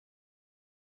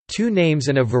Two names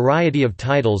and a variety of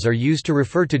titles are used to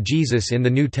refer to Jesus in the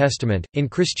New Testament. In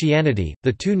Christianity,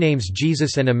 the two names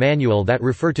Jesus and Emmanuel that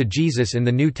refer to Jesus in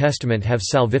the New Testament have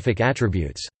salvific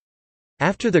attributes.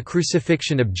 After the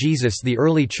crucifixion of Jesus, the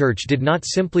early church did not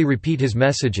simply repeat his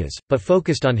messages, but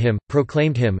focused on him,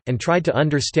 proclaimed him, and tried to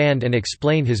understand and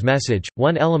explain his message.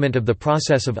 One element of the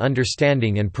process of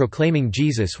understanding and proclaiming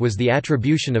Jesus was the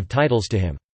attribution of titles to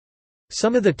him.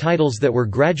 Some of the titles that were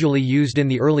gradually used in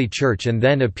the early church and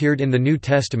then appeared in the New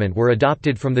Testament were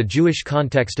adopted from the Jewish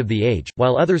context of the age,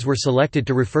 while others were selected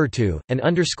to refer to, and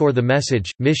underscore the message,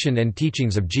 mission and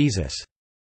teachings of Jesus.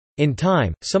 In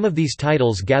time, some of these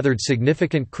titles gathered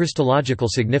significant Christological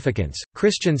significance.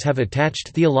 Christians have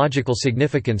attached theological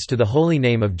significance to the holy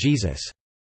name of Jesus.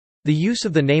 The use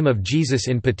of the name of Jesus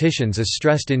in petitions is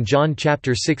stressed in John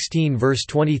chapter 16 verse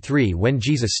 23 when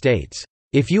Jesus states,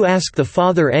 "If you ask the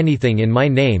Father anything in my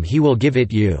name he will give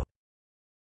it you."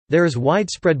 There is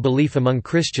widespread belief among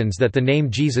Christians that the name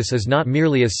Jesus is not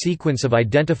merely a sequence of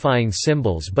identifying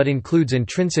symbols but includes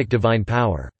intrinsic divine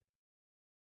power.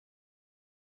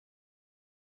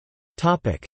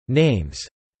 Names.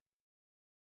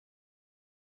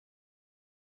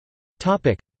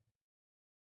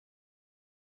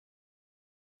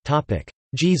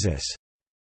 Jesus.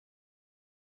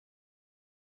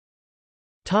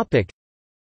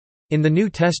 In the New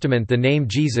Testament the name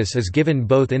Jesus is given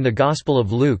both in the Gospel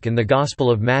of Luke and the Gospel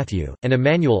of Matthew, and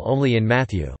Emmanuel only in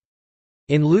Matthew.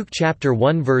 In Luke chapter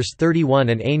 1 verse 31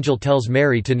 an angel tells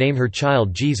Mary to name her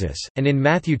child Jesus, and in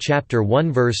Matthew chapter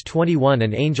 1 verse 21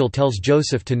 an angel tells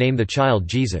Joseph to name the child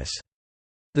Jesus.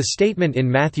 The statement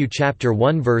in Matthew chapter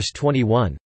 1 verse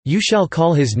 21, "You shall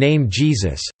call his name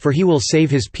Jesus, for he will save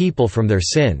his people from their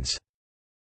sins,"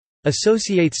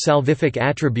 associates salvific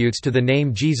attributes to the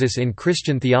name Jesus in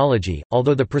Christian theology,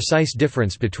 although the precise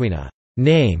difference between a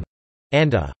name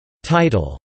and a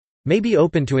title may be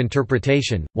open to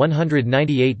interpretation.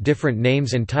 198 different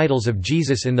names and titles of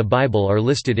Jesus in the Bible are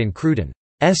listed in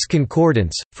Cruden's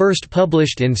Concordance, first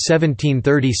published in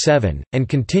 1737, and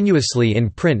continuously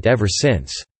in print ever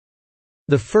since.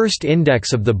 The first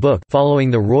index of the book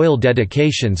following the royal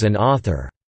dedications and author's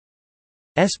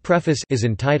preface is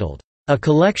entitled, "A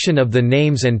Collection of the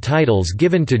Names and Titles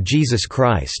Given to Jesus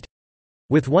Christ",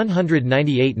 with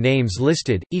 198 names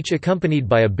listed, each accompanied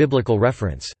by a biblical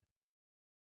reference.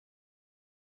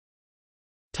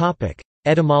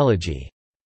 Etymology.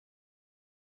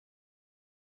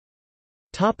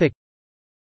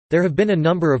 There have been a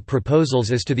number of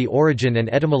proposals as to the origin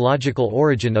and etymological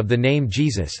origin of the name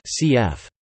Jesus, cf.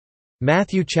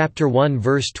 Matthew chapter 1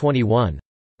 verse 21.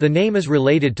 The name is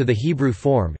related to the Hebrew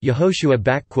form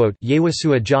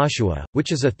Yehoshua Joshua,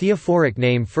 which is a theophoric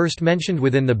name first mentioned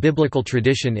within the biblical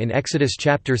tradition in Exodus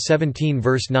chapter 17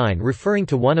 verse 9, referring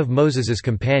to one of Moses's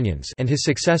companions and his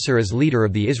successor as leader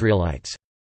of the Israelites.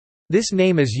 This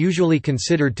name is usually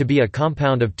considered to be a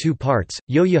compound of two parts,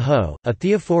 Yo-Yeho, a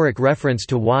theophoric reference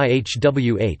to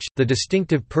Yhwh, the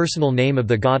distinctive personal name of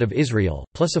the God of Israel,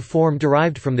 plus a form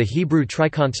derived from the Hebrew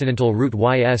triconsonantal root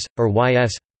ys, or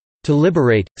ys, to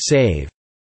liberate, save.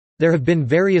 There have been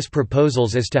various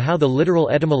proposals as to how the literal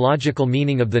etymological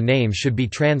meaning of the name should be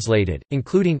translated,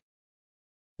 including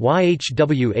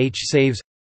Yhwh saves,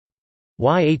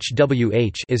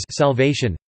 Yhwh is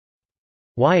salvation,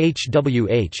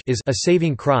 Yhwh is a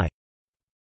saving cry,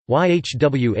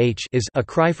 Yhwh is a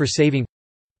cry for saving,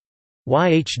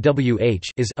 Yhwh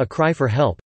is a cry for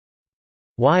help,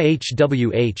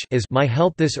 Yhwh is my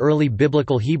help. This early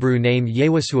biblical Hebrew name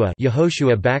Yehoshua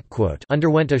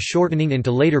underwent a shortening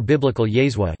into later biblical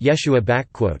Yeshua,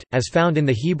 as found in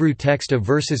the Hebrew text of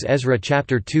verses Ezra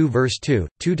chapter 2 verse 2,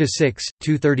 2-6,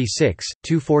 236,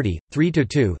 240,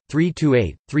 3-2,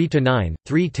 3-8, 3-9,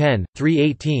 310,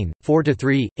 318,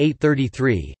 4-3,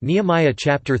 833, Nehemiah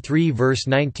chapter 3 verse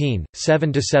 19,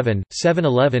 7-7,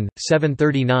 711,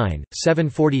 739,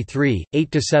 743,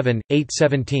 8-7,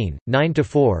 817,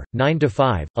 9-4,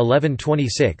 9-5,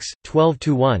 11-26,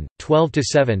 12-1,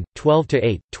 12-7,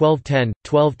 12-8, 12-10,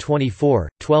 12-24,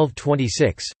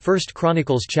 12-26, 1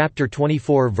 Chronicles chapter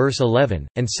 24 verse 11,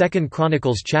 and 2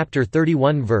 Chronicles chapter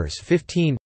 31 verse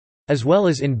 15, as well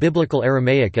as in biblical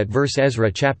Aramaic at verse Ezra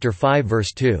chapter 5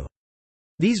 verse 2.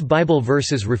 These Bible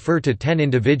verses refer to 10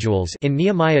 individuals. In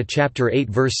Nehemiah chapter 8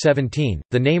 verse 17,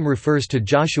 the name refers to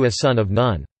Joshua son of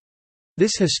Nun.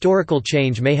 This historical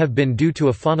change may have been due to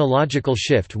a phonological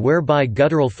shift whereby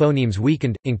guttural phonemes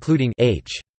weakened, including h.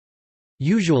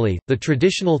 Usually, the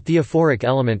traditional theophoric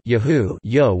element Yahu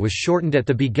yo was shortened at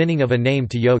the beginning of a name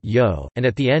to yo, and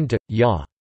at the end to ya.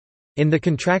 In the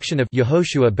contraction of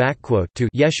Yehoshua to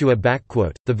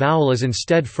Yeshua, the vowel is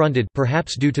instead fronted,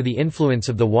 perhaps due to the influence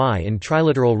of the y in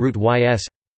triliteral root ys.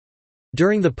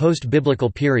 During the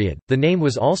post-biblical period, the name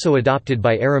was also adopted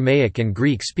by Aramaic and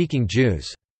Greek-speaking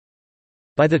Jews.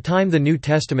 By the time the New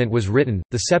Testament was written,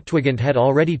 the Septuagint had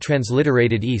already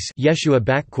transliterated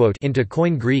Yeshua into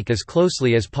Koine Greek as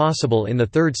closely as possible in the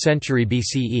 3rd century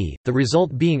BCE, the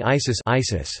result being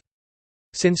Isis.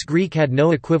 Since Greek had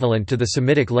no equivalent to the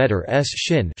Semitic letter s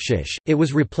shin shish, it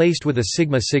was replaced with a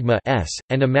sigma s,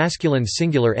 and a masculine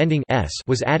singular ending s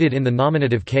was added in the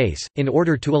nominative case, in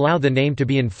order to allow the name to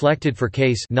be inflected for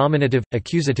case nominative,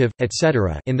 accusative,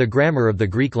 etc. in the grammar of the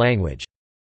Greek language.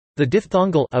 The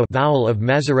diphthongal a vowel of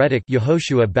Masoretic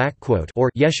Yehoshua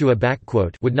or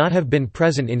Yeshua would not have been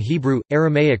present in Hebrew,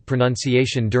 Aramaic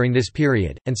pronunciation during this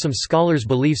period, and some scholars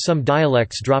believe some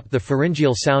dialects dropped the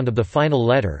pharyngeal sound of the final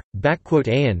letter,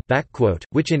 ain,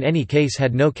 which in any case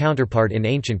had no counterpart in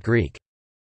ancient Greek.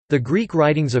 The Greek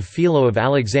writings of Philo of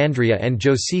Alexandria and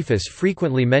Josephus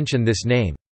frequently mention this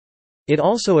name. It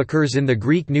also occurs in the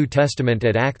Greek New Testament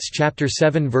at Acts chapter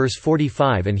 7 verse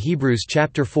 45 and Hebrews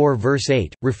chapter 4 verse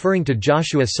 8, referring to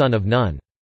Joshua son of Nun.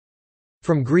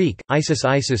 From Greek,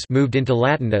 Isis moved into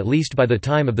Latin at least by the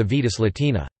time of the Vetus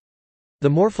Latina. The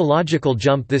morphological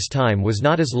jump this time was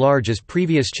not as large as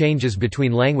previous changes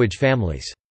between language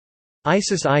families.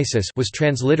 Isis was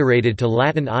transliterated to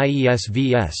Latin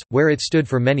iesvs, where it stood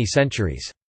for many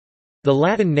centuries. The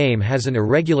Latin name has an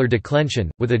irregular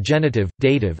declension, with a genitive,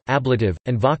 dative, ablative,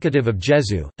 and vocative of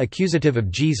Jesu, accusative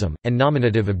of Jesum, and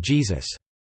nominative of Jesus.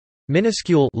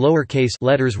 Minuscule lowercase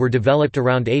letters were developed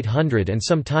around 800 and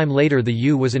some time later the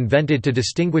U was invented to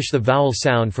distinguish the vowel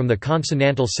sound from the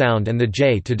consonantal sound and the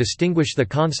J to distinguish the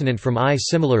consonant from I.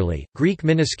 Similarly, Greek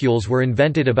minuscules were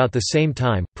invented about the same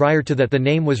time. Prior to that the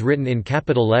name was written in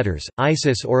capital letters,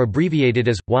 Isis or abbreviated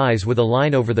as, Ys with a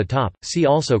line over the top, see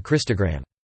also Christogram.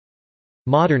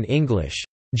 Modern English,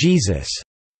 Jesus,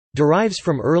 derives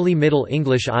from Early Middle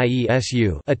English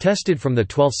iesu, attested from the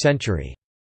 12th century.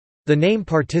 The name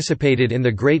participated in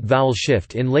the Great Vowel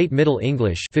Shift in Late Middle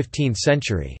English 15th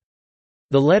century.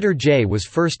 The letter J was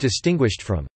first distinguished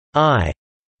from I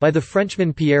by the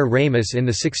Frenchman Pierre Ramus in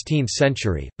the 16th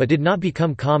century, but did not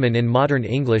become common in modern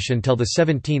English until the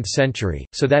 17th century,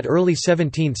 so that early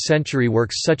 17th century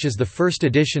works such as the first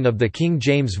edition of the King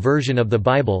James Version of the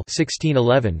Bible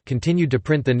 1611 continued to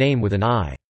print the name with an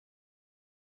I.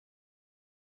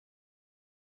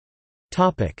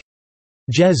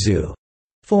 Jesu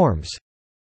forms.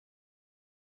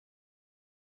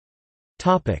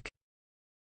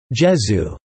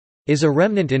 Jesu is a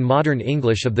remnant in modern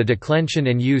English of the declension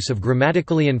and use of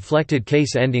grammatically inflected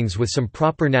case endings with some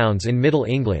proper nouns in Middle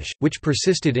English, which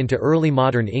persisted into early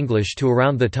modern English to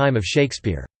around the time of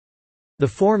Shakespeare. The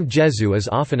form Jesu is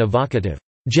often evocative,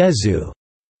 Jesu,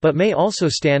 but may also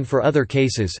stand for other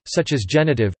cases, such as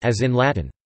genitive, as in Latin.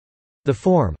 The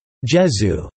form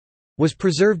Jesu was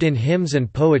preserved in hymns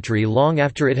and poetry long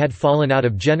after it had fallen out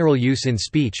of general use in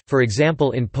speech, for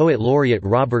example in Poet Laureate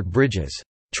Robert Bridges'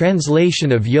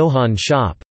 translation of Johann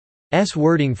Schopp's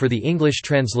wording for the English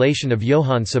translation of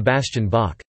Johann Sebastian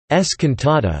Bach's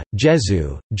cantata,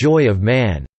 Jesu, Joy of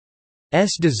Man.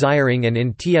 Desiring, and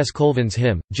in T. S. Colvin's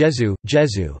hymn, Jesu,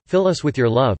 Jesu, Fill Us With Your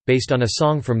Love, based on a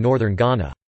song from northern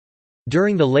Ghana.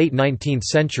 During the late 19th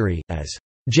century, as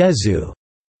Jesu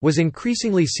was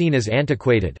increasingly seen as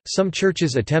antiquated, some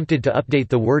churches attempted to update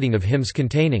the wording of hymns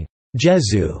containing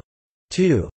Jesu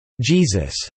to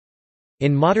Jesus.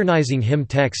 In modernizing hymn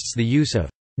texts, the use of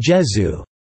Jesu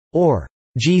or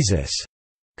Jesus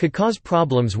could cause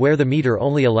problems where the meter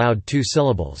only allowed 2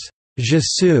 syllables.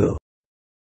 Jésus.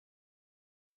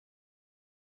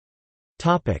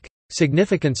 Topic: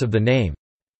 Significance of the name.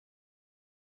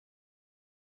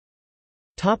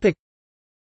 Topic: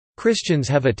 Christians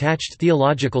have attached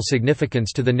theological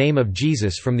significance to the name of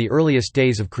Jesus from the earliest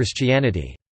days of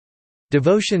Christianity.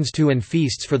 Devotions to and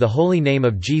feasts for the holy name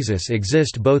of Jesus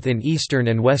exist both in Eastern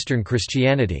and Western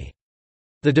Christianity.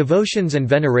 The devotions and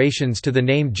venerations to the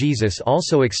name Jesus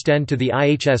also extend to the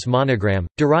IHS monogram,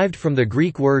 derived from the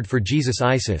Greek word for Jesus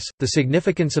Isis. The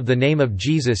significance of the name of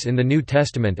Jesus in the New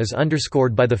Testament is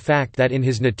underscored by the fact that in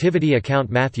his nativity account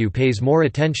Matthew pays more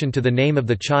attention to the name of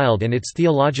the child and its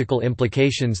theological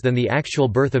implications than the actual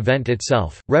birth event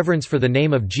itself. Reverence for the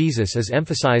name of Jesus is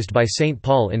emphasized by St.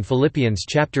 Paul in Philippians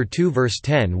chapter 2 verse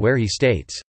 10, where he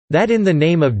states, "That in the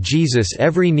name of Jesus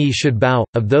every knee should bow,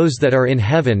 of those that are in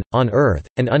heaven, on earth,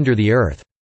 and under the earth."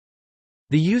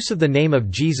 The use of the name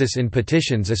of Jesus in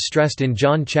petitions is stressed in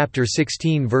John chapter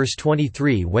 16 verse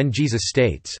 23 when Jesus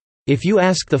states, "If you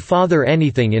ask the Father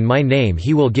anything in my name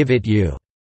he will give it you."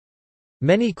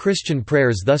 Many Christian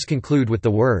prayers thus conclude with the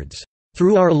words,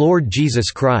 "Through our Lord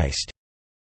Jesus Christ."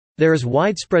 There is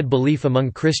widespread belief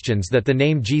among Christians that the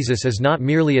name Jesus is not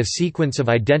merely a sequence of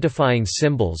identifying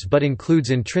symbols but includes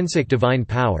intrinsic divine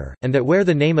power, and that where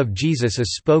the name of Jesus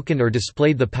is spoken or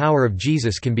displayed the power of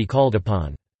Jesus can be called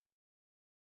upon.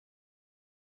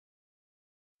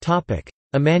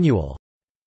 Emmanuel.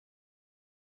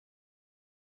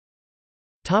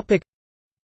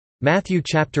 Matthew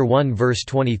chapter 1 verse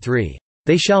 23,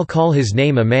 "They shall call his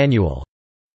name Emmanuel,"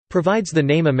 provides the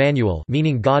name Emmanuel,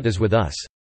 meaning God is with us.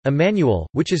 Emmanuel,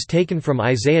 which is taken from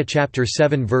Isaiah chapter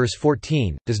 7 verse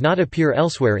 14, does not appear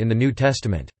elsewhere in the New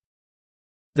Testament.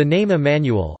 The name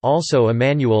Emmanuel, also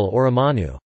Emmanuel or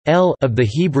Imanu, El of the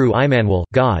Hebrew Immanuel,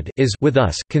 God is with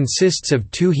us, consists of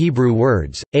two Hebrew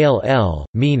words, El,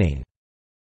 meaning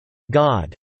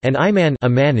God, and Iman,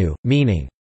 Imanu, meaning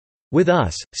with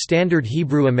us. Standard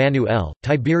Hebrew Emmanuel,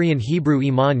 Tiberian Hebrew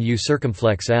Iman U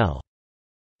circumflex L.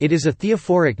 It is a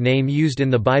theophoric name used in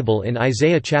the Bible in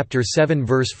Isaiah chapter 7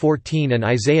 verse 14 and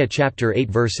Isaiah chapter 8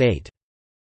 verse 8.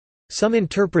 Some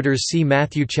interpreters see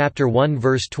Matthew chapter 1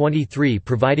 verse 23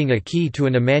 providing a key to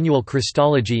an Emmanuel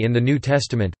Christology in the New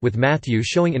Testament, with Matthew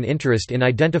showing an interest in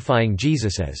identifying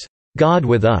Jesus as God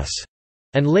with us,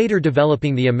 and later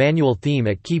developing the Emmanuel theme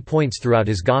at key points throughout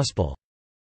his gospel.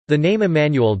 The name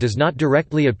Emmanuel does not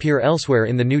directly appear elsewhere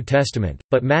in the New Testament,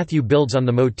 but Matthew builds on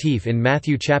the motif in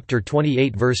Matthew chapter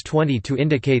 28 verse 20 to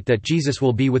indicate that Jesus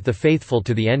will be with the faithful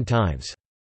to the end times.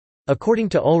 According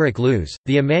to Ulrich Luz,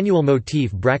 the Emmanuel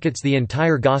motif brackets the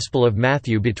entire Gospel of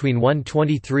Matthew between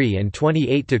 1:23 and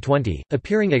 28:20,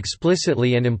 appearing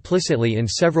explicitly and implicitly in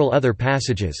several other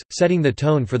passages, setting the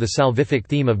tone for the salvific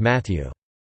theme of Matthew.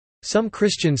 Some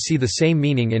Christians see the same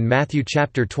meaning in Matthew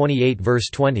chapter 28 verse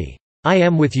 20. "I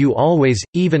am with you always,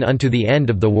 even unto the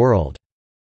end of the world,"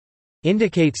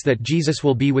 indicates that Jesus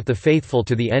will be with the faithful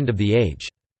to the end of the age.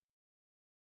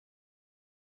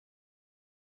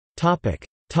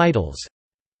 Titles.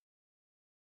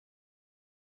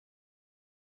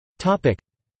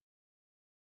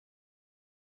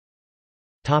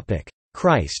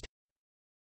 Christ.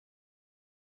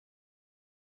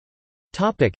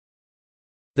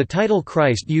 The title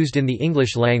Christ used in the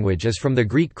English language is from the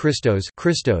Greek Christos,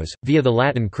 via the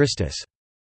Latin Christus.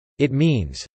 It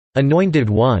means, "anointed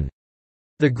one."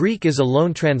 The Greek is a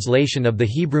loan translation of the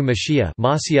Hebrew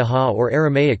Mashiach or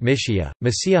Aramaic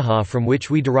Messiah, from which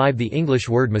we derive the English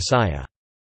word Messiah.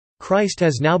 Christ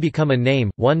has now become a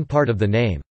name, one part of the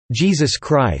name, Jesus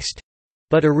Christ,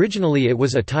 but originally it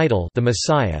was a title, the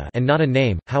Messiah, and not a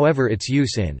name. However, its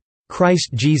use in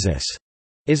Christ Jesus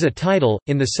is a title.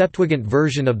 In the Septuagint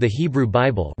version of the Hebrew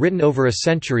Bible, written over a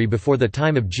century before the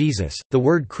time of Jesus, the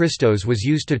word Christos was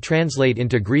used to translate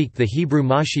into Greek the Hebrew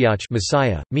Mashiach,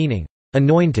 Messiah, meaning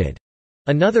anointed.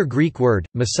 Another Greek word,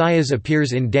 Messias,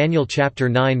 appears in Daniel chapter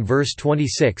 9 verse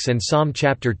 26 and Psalm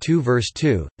chapter 2 verse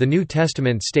 2. The New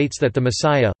Testament states that the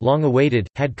Messiah, long awaited,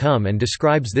 had come and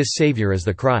describes this Savior as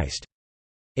the Christ.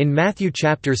 In Matthew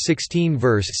chapter 16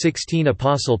 verse 16,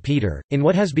 Apostle Peter, in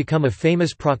what has become a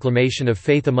famous proclamation of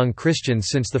faith among Christians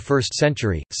since the 1st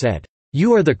century, said,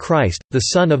 "You are the Christ, the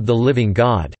Son of the living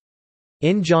God."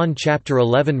 In John chapter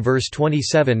 11 verse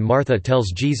 27, Martha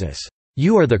tells Jesus,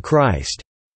 "You are the Christ."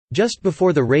 Just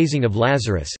before the raising of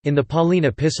Lazarus, in the Pauline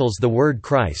epistles the word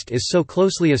Christ is so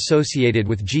closely associated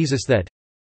with Jesus that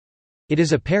it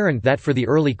is apparent that for the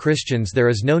early Christians there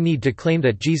is no need to claim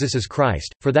that Jesus is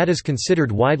Christ, for that is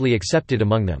considered widely accepted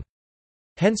among them.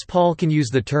 Hence Paul can use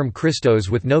the term Christos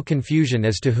with no confusion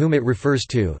as to whom it refers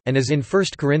to, and as in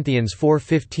 1 Corinthians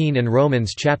 4:15 and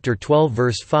Romans chapter 12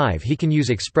 verse 5 he can use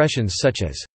expressions such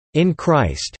as, "in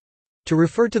Christ," to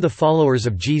refer to the followers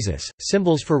of Jesus.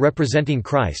 Symbols for representing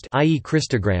Christ, i.e.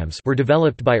 Christograms, were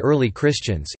developed by early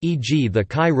Christians, e.g. the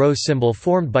chi-rho symbol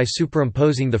formed by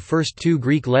superimposing the first two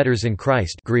Greek letters in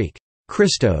Christ, Greek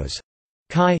Christos,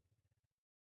 chi.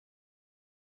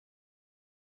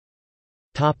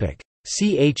 Topic: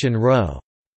 ch and rho.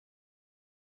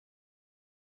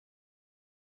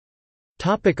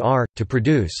 Topic: r, to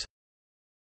produce.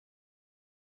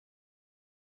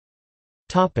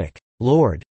 Topic: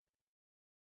 Lord.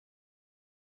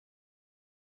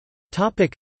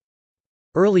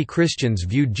 Early Christians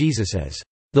viewed Jesus as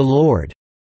the Lord,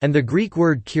 and the Greek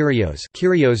word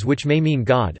Kyrios, which may mean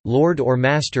God, Lord or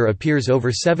Master, appears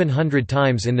over 700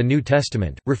 times in the New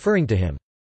Testament, referring to him.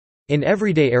 In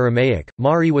everyday Aramaic,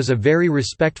 Mari was a very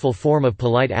respectful form of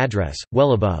polite address,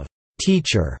 well above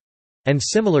teacher, and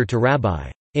similar to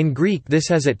rabbi. In Greek this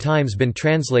has at times been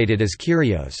translated as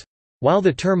Kyrios. While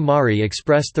the term Mari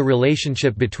expressed the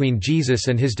relationship between Jesus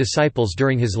and his disciples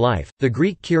during his life, the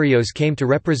Greek Kyrios came to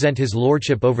represent his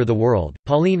lordship over the world.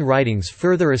 Pauline writings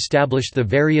further established the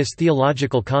various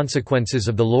theological consequences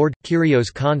of the Lord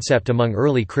Kyrios concept among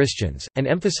early Christians, and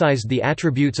emphasized the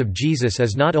attributes of Jesus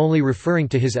as not only referring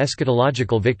to his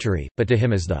eschatological victory, but to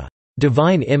him as the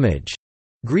divine image,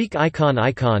 Greek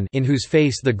icon in whose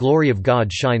face the glory of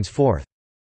God shines forth.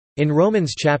 In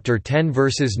Romans chapter 10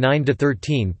 verses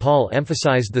 9–13, Paul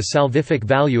emphasized the salvific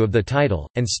value of the title,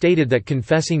 and stated that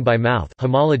confessing by mouth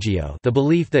homologio, the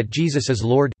belief that Jesus is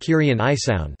Lord Kyrian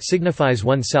isoun, signifies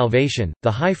one's salvation.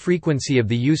 The high frequency of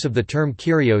the use of the term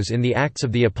Kyrios in the Acts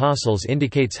of the Apostles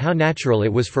indicates how natural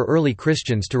it was for early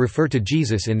Christians to refer to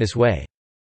Jesus in this way.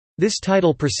 This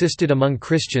title persisted among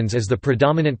Christians as the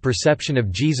predominant perception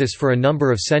of Jesus for a number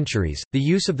of centuries. The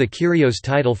use of the Kyrios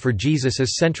title for Jesus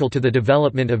is central to the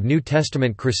development of New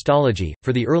Testament Christology,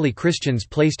 for the early Christians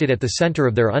placed it at the center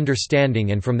of their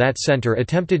understanding and from that center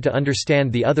attempted to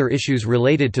understand the other issues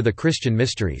related to the Christian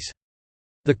mysteries.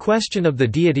 The question of the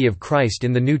deity of Christ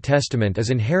in the New Testament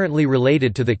is inherently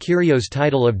related to the Kyrios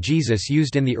title of Jesus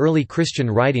used in the early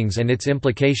Christian writings and its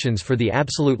implications for the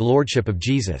absolute lordship of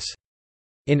Jesus.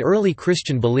 In early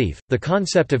Christian belief, the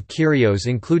concept of Kyrios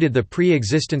included the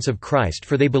pre-existence of Christ,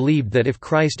 for they believed that if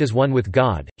Christ is one with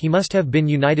God, he must have been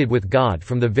united with God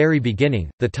from the very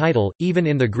beginning. The title, even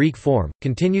in the Greek form,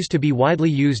 continues to be widely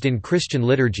used in Christian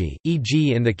liturgy,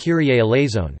 e.g. in the Kyrie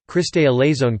eleison, Christe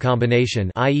eleison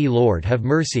combination, i.e. Lord have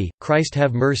mercy, Christ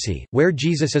have mercy, where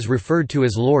Jesus is referred to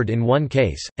as Lord in one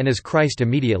case, and as Christ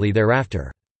immediately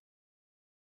thereafter.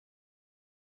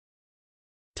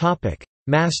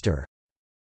 Master.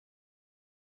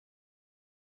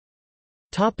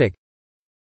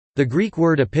 The Greek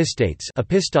word epistates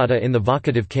epistata in the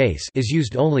vocative case is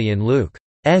used only in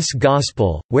Luke's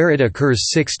Gospel, where it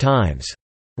occurs 6 times.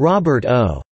 Robert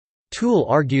O. Toole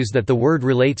argues that the word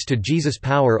relates to Jesus'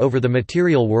 power over the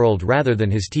material world rather than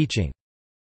his teaching.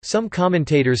 Some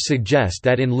commentators suggest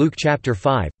that in Luke chapter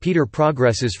 5, Peter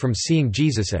progresses from seeing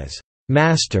Jesus as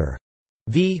Master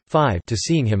v. 5 to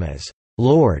seeing him as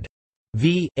Lord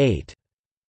v. 8.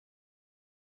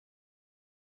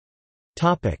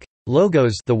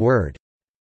 Logos, the word.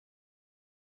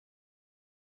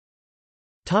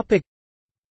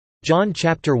 John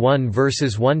chapter 1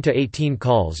 verses 1–18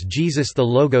 calls Jesus the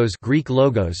Logos, Greek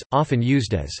logos, often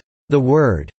used as the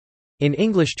Word in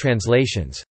English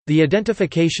translations. The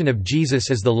identification of Jesus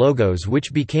as the Logos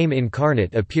which became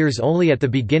incarnate appears only at the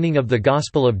beginning of the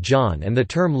Gospel of John, and the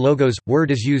term Logos, Word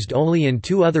is used only in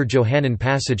 2 other Johannine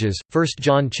passages, 1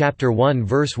 John chapter 1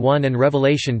 verse 1 and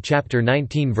Revelation chapter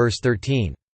 19 verse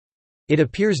 13. It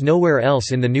appears nowhere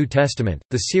else in the New Testament.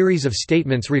 The series of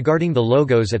statements regarding the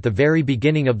Logos at the very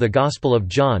beginning of the Gospel of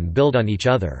John build on each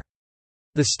other.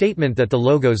 The statement that the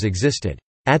Logos existed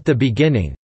at the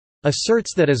beginning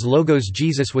asserts that as Logos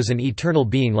Jesus was an eternal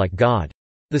being like God.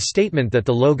 The statement that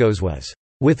the Logos was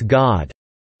with God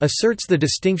asserts the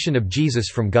distinction of Jesus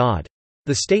from God.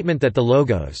 The statement that the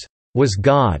Logos was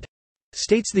God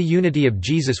states the unity of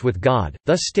Jesus with God,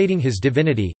 thus stating his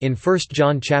divinity. In 1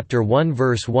 John chapter 1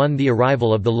 verse 1, the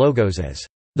arrival of the Logos as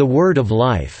the Word of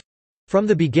life from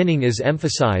the beginning is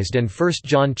emphasized, and 1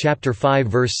 John chapter 5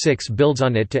 verse 6 builds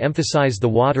on it to emphasize the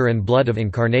water and blood of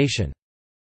incarnation.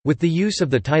 With the use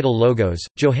of the title Logos,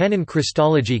 Johannine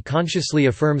Christology consciously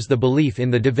affirms the belief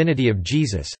in the divinity of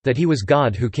Jesus, that he was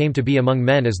God who came to be among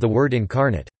men as the Word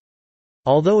incarnate.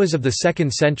 Although as of the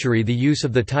 2nd century the use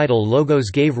of the title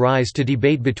Logos gave rise to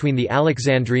debate between the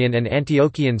Alexandrian and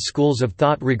Antiochian schools of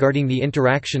thought regarding the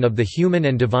interaction of the human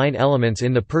and divine elements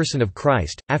in the person of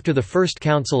Christ, after the First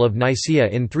Council of Nicaea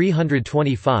in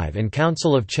 325 and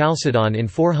Council of Chalcedon in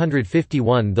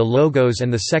 451, the Logos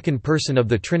and the second person of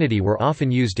the Trinity were often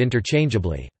used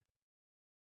interchangeably.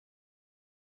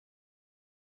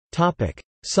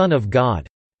 Son of God.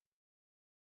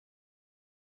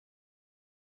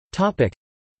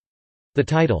 The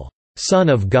title, Son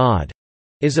of God,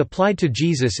 is applied to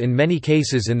Jesus in many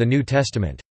cases in the New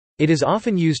Testament. It is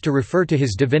often used to refer to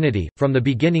his divinity, from the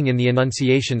beginning in the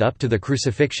Annunciation up to the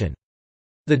crucifixion.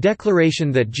 The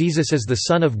declaration that Jesus is the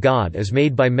Son of God is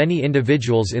made by many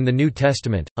individuals in the New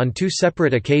Testament, on 2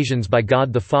 separate occasions by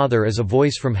God the Father as a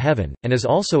voice from heaven, and is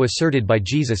also asserted by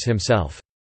Jesus himself.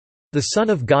 The Son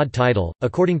of God title,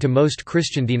 according to most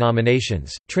Christian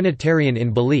denominations, Trinitarian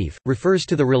in belief, refers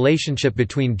to the relationship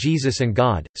between Jesus and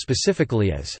God,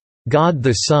 specifically as God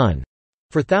the Son.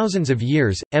 For thousands of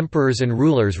years, emperors and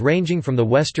rulers ranging from the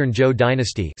Western Zhou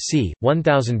dynasty c.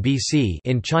 1000 BC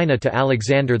in China to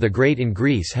Alexander the Great in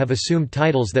Greece have assumed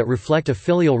titles that reflect a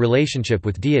filial relationship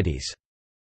with deities.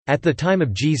 At the time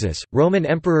of Jesus, Roman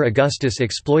Emperor Augustus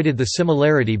exploited the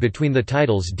similarity between the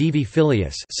titles Divi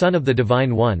Filius, Son of the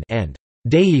Divine One, and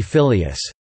Dei Filius,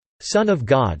 Son of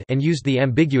God, and used the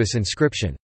ambiguous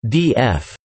inscription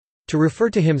DF to refer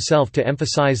to himself to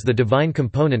emphasize the divine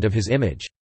component of his image.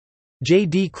 J.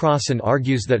 D. Crossan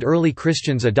argues that early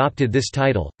Christians adopted this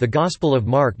title. The Gospel of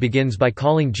Mark begins by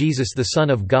calling Jesus the Son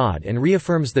of God and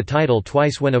reaffirms the title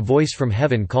twice when a voice from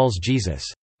heaven calls Jesus,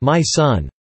 "My Son,"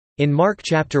 in Mark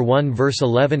chapter 1 verse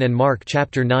 11 and Mark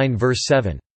chapter 9 verse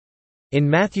 7. In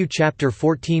Matthew chapter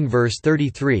 14 verse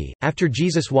 33, after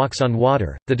Jesus walks on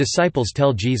water, the disciples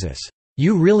tell Jesus,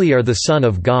 "You really are the Son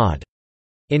of God."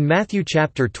 In Matthew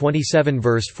chapter 27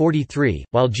 verse 43,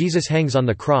 while Jesus hangs on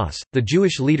the cross, the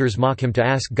Jewish leaders mock him to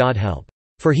ask God help,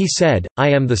 "For he said, 'I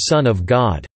am the Son of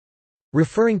God,'"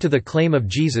 referring to the claim of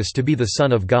Jesus to be the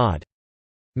Son of God.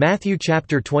 Matthew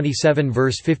chapter 27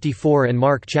 verse 54 and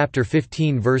Mark chapter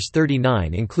 15 verse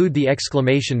 39 include the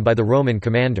exclamation by the Roman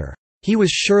commander, "He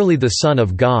was surely the Son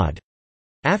of God,"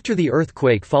 after the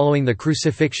earthquake following the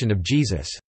crucifixion of Jesus.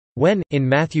 When, in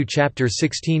Matthew chapter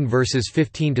 16 verses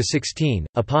 15 to 16,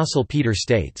 Apostle Peter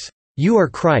states, "You are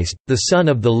Christ, the Son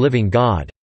of the living God,"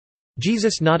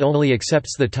 Jesus not only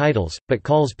accepts the titles, but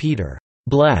calls Peter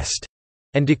blessed,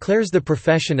 and declares the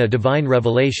profession a divine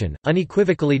revelation,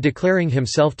 unequivocally declaring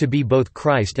himself to be both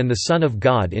Christ and the Son of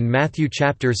God in Matthew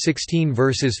chapter 16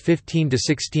 verses 15 to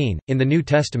 16. In the New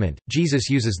Testament, Jesus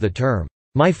uses the term,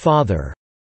 "My Father,"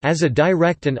 as a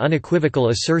direct and unequivocal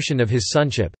assertion of his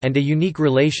sonship, and a unique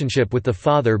relationship with the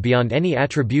Father beyond any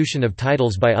attribution of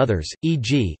titles by others,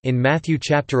 e.g., in Matthew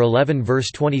chapter 11 verse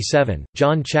 27,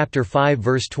 John chapter 5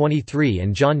 verse 23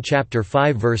 and John chapter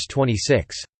 5 verse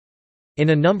 26. In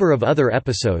a number of other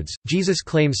episodes, Jesus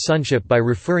claims sonship by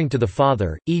referring to the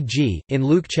Father, e.g., in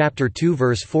Luke chapter 2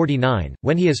 verse 49,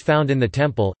 when he is found in the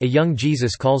temple, a young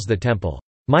Jesus calls the temple,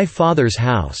 "My Father's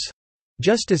house,"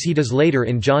 just as he does later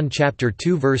in John chapter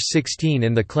 2 verse 16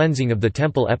 in the cleansing of the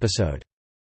temple episode.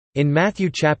 In Matthew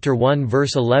chapter 1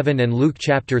 verse 11 and Luke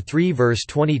chapter 3 verse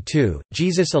 22,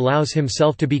 Jesus allows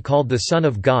himself to be called the Son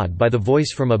of God by the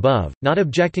voice from above, not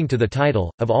objecting to the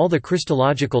title. Of all the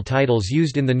Christological titles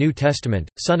used in the New Testament,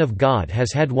 Son of God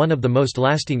has had one of the most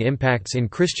lasting impacts in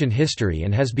Christian history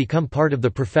and has become part of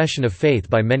the profession of faith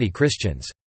by many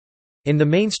Christians. In the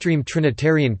mainstream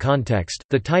Trinitarian context,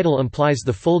 the title implies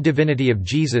the full divinity of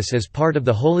Jesus as part of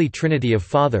the Holy Trinity of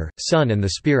Father, Son and the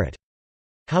Spirit.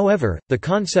 However, the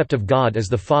concept of God as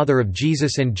the Father of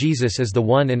Jesus and Jesus as the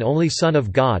one and only Son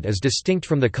of God is distinct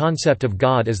from the concept of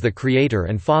God as the Creator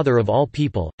and Father of all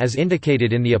people, as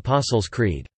indicated in the Apostles'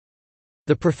 Creed.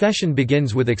 The profession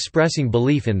begins with expressing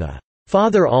belief in the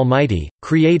Father Almighty,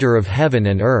 Creator of heaven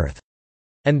and earth,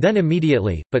 and then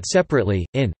immediately, but separately,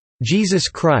 in Jesus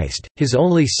Christ, His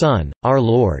only Son, our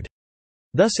Lord,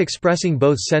 thus expressing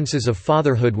both senses of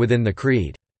fatherhood within the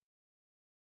Creed.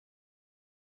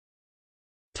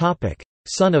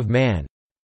 Son of Man.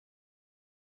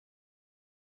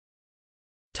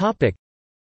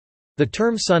 The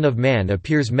term Son of Man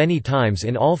appears many times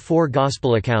in all four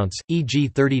Gospel accounts, e.g.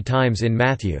 30 times in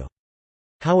Matthew.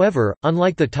 However,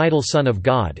 unlike the title Son of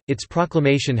God, its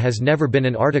proclamation has never been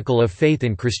an article of faith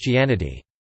in Christianity.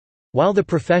 While the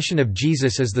profession of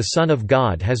Jesus as the Son of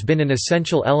God has been an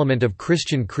essential element of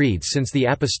Christian creeds since the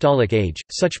Apostolic Age,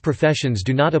 such professions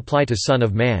do not apply to Son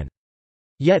of Man.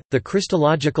 Yet, the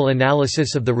Christological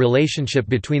analysis of the relationship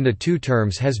between the two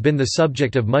terms has been the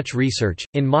subject of much research.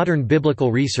 In modern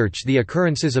biblical research, the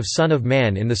occurrences of Son of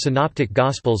Man in the Synoptic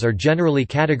Gospels are generally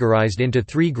categorized into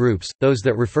three groups: those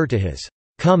that refer to his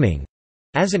coming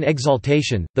as an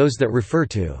exaltation, those that refer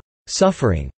to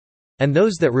suffering, and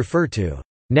those that refer to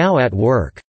now at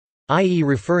work, i.e.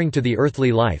 referring to the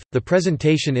earthly life. The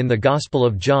presentation in the Gospel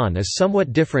of John is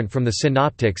somewhat different from the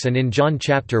synoptics, and in John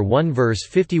chapter 1 verse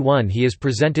 51 he is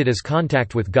presented as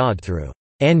contact with God through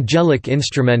angelic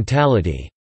instrumentality.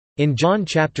 In John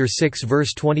chapter 6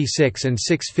 verse 26 and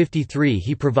 6:53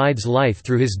 he provides life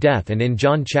through his death, and in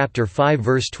John chapter 5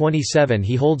 verse 27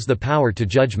 he holds the power to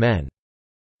judge men.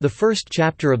 The first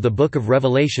chapter of the book of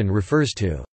Revelation refers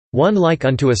to one like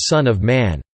unto a son of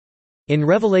man in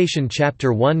Revelation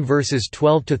chapter 1 verses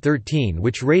 12 to 13,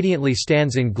 which radiantly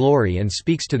stands in glory and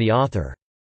speaks to the author.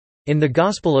 In the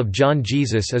Gospel of John,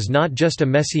 Jesus is not just a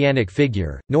messianic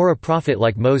figure, nor a prophet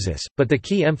like Moses, but the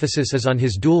key emphasis is on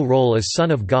his dual role as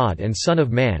Son of God and Son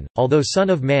of Man. Although Son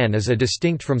of Man is a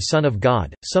distinct from Son of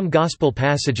God, some Gospel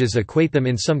passages equate them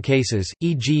in some cases,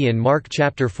 e.g. in Mark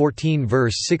chapter 14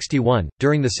 verse 61,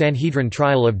 during the Sanhedrin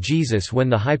trial of Jesus when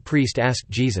the high priest asked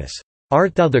Jesus,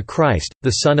 "Art thou the Christ,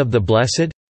 the Son of the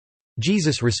Blessed?"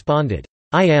 Jesus responded,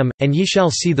 I am, and ye shall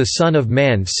see the Son of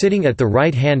Man sitting at the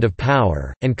right hand of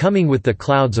power, and coming with the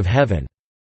clouds of heaven."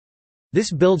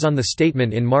 This builds on the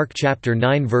statement in Mark chapter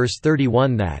 9 verse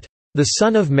 31 that, "The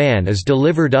Son of Man is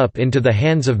delivered up into the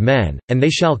hands of men, and they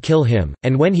shall kill him,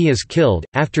 and when he is killed,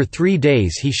 after 3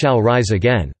 days he shall rise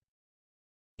again."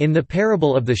 In the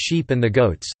parable of the sheep and the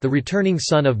goats, the returning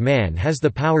Son of Man has the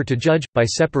power to judge, by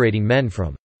separating men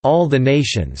from all the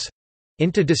nations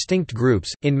into distinct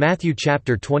groups. In Matthew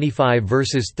chapter 25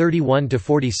 verses 31 to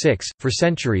 46, for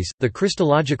centuries, the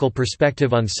Christological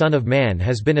perspective on Son of Man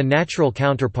has been a natural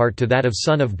counterpart to that of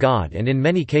Son of God, and in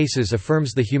many cases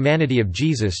affirms the humanity of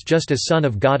Jesus just as Son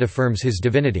of God affirms his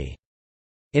divinity.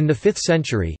 In the 5th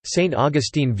century, St.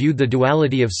 Augustine viewed the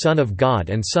duality of Son of God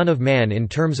and Son of Man in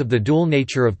terms of the dual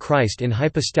nature of Christ in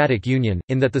hypostatic union,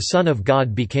 in that the Son of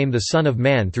God became the Son of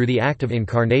Man through the act of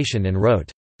incarnation, and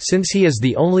wrote, "Since he is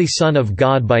the only Son of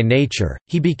God by nature,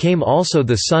 he became also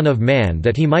the Son of Man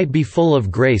that he might be full of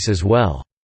grace as well."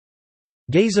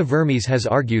 Geza Vermes has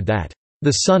argued that,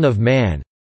 "the Son of Man"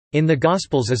 in the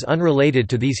Gospels is unrelated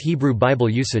to these Hebrew Bible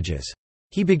usages.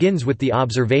 He begins with the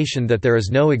observation that there is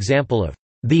no example of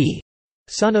the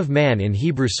Son of Man in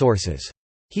Hebrew sources.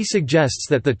 He suggests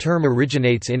that the term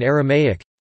originates in Aramaic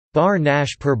bar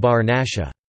nash per bar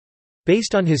nasha.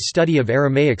 Based on his study of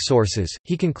Aramaic sources,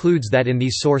 he concludes that in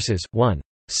these sources, 1.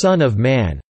 Son of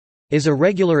Man is a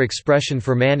regular expression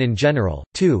for man in general,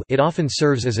 2. It often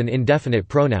serves as an indefinite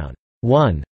pronoun,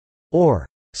 one or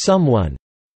someone,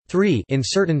 3. In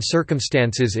certain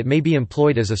circumstances it may be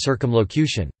employed as a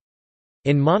circumlocution.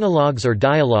 In monologues or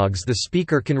dialogues the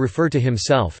speaker can refer to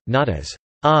himself, not as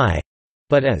I,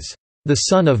 but as the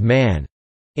Son of Man,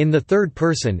 in the third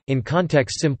person, in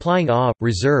contexts implying awe,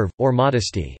 reserve, or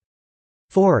modesty.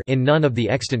 4. In none of the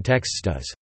extant texts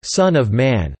does Son of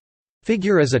Man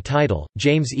figure as a title.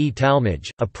 James E. Talmage,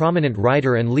 a prominent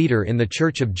writer and leader in the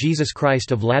Church of Jesus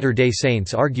Christ of Latter-day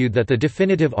Saints, argued that the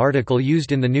definitive article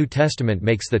used in the New Testament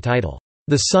makes the title,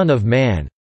 the Son of Man,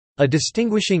 a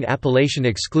distinguishing appellation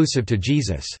exclusive to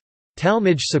Jesus.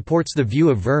 Talmage supports the view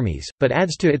of Vermes, but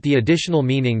adds to it the additional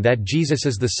meaning that Jesus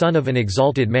is the Son of an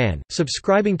exalted man,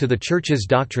 subscribing to the Church's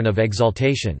doctrine of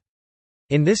exaltation.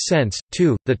 In this sense,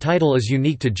 too, the title is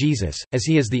unique to Jesus, as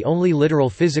he is the only literal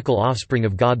physical offspring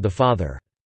of God the Father.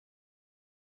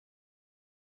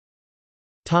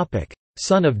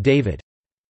 Son of David.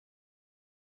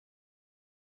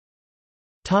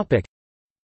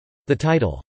 The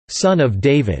title, Son of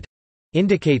David,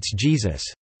 indicates Jesus'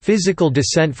 physical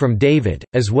descent from David,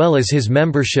 as well as his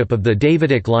membership of the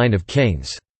Davidic line of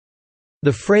kings.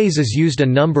 The phrase is used a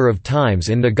number of times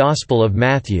in the Gospel of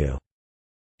Matthew.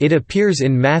 It appears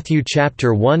in Matthew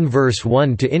chapter 1 verse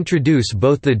 1 to introduce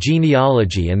both the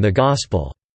genealogy and the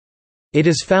Gospel. It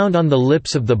is found on the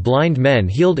lips of the blind men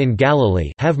healed in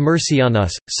Galilee, "Have mercy on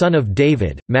us, Son of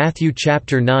David," Matthew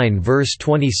chapter 9 verse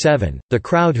 27, the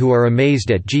crowd who are amazed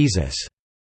at Jesus'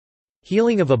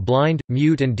 healing of a blind,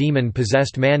 mute and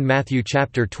demon-possessed man, Matthew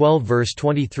chapter 12 verse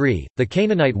 23, the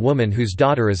Canaanite woman whose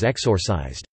daughter is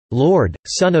exorcised, "Lord,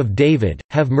 Son of David,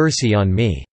 have mercy on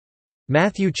me,"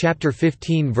 Matthew chapter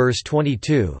 15 verse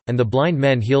 22, and the blind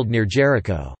men healed near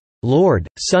Jericho, "Lord,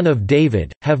 Son of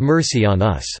David, have mercy on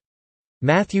us,"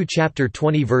 Matthew chapter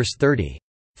 20 verse 30.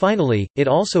 Finally, it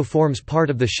also forms part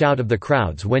of the shout of the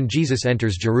crowds when Jesus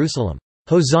enters Jerusalem,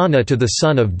 "Hosanna to the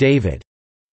Son of David,"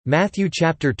 Matthew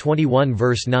chapter 21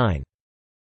 verse 9.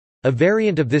 A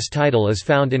variant of this title is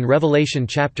found in Revelation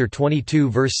chapter 22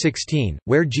 verse 16,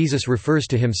 where Jesus refers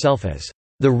to himself as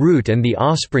the root and the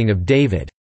offspring of David.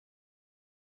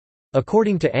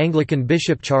 According to Anglican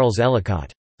Bishop Charles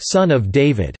Ellicott, "Son of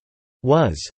David"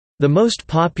 was the most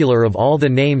popular of all the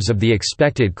names of the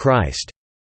expected Christ.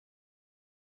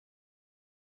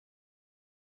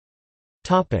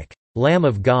 Lamb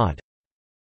of God.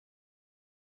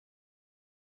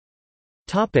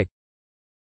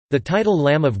 The title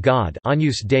Lamb of God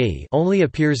Agnus Dei only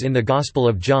appears in the Gospel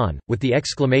of John, with the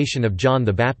exclamation of John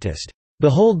the Baptist,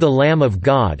 "Behold the Lamb of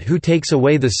God who takes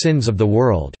away the sins of the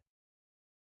world."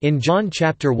 In John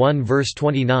chapter 1 verse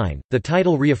 29, the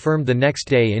title reaffirmed the next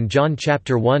day in John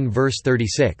chapter 1 verse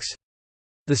 36.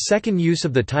 The second use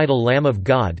of the title Lamb of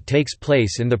God takes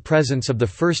place in the presence of the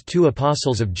first two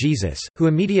apostles of Jesus, who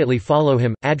immediately follow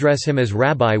him, address him as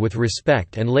Rabbi with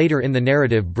respect, and later in the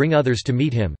narrative bring others to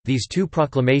meet him. These two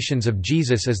proclamations of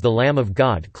Jesus as the Lamb of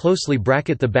God closely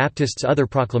bracket the Baptist's other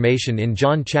proclamation in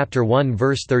John chapter 1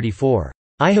 verse 34,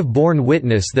 "I have borne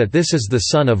witness that this is the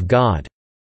Son of God."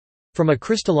 From a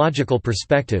Christological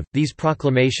perspective, these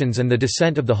proclamations and the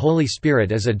descent of the Holy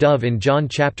Spirit as a dove in John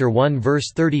chapter 1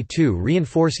 verse 32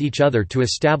 reinforce each other to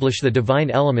establish the divine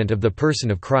element of the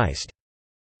person of Christ.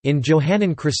 In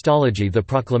Johannine Christology, the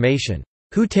proclamation,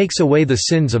 "Who takes away the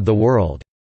sins of the world?"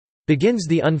 begins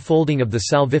the unfolding of the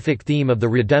salvific theme of the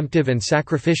redemptive and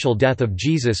sacrificial death of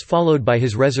Jesus, followed by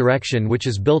his resurrection, which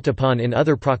is built upon in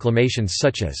other proclamations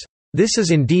such as, "This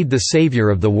is indeed the Savior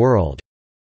of the world,"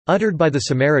 uttered by the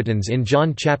Samaritans in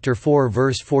John chapter 4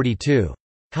 verse 42.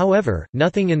 However,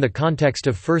 nothing in the context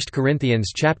of 1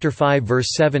 Corinthians chapter 5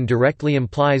 verse 7 directly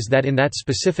implies that in that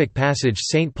specific passage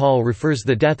St. Paul refers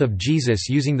the death of Jesus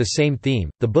using the same theme.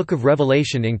 The Book of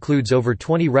Revelation includes over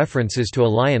 20 references to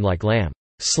a lion-like lamb,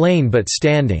 slain but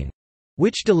standing,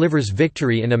 which delivers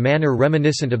victory in a manner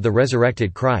reminiscent of the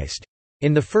resurrected Christ.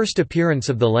 In the first appearance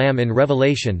of the Lamb in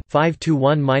Revelation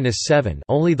 5:1-7,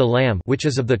 only the Lamb, which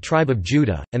is of the tribe of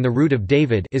Judah, and the root of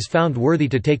David, is found worthy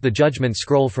to take the judgment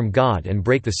scroll from God and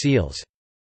break the seals.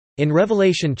 In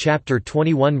Revelation chapter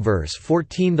 21 verse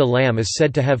 14, the Lamb is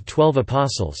said to have 12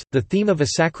 apostles. The theme of a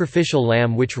sacrificial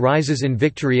lamb which rises in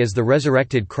victory as the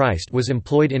resurrected Christ was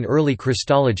employed in early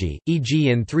Christology, e.g.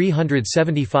 in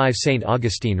 375 St.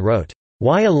 Augustine wrote,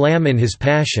 "Why a lamb in his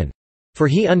passion? For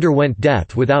he underwent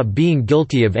death without being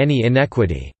guilty of any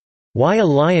iniquity. Why a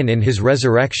lion in his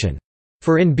resurrection?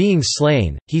 For in being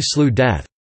slain, he slew death."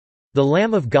 The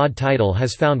Lamb of God title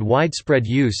has found widespread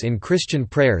use in Christian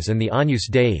prayers and the Agnus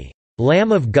Dei,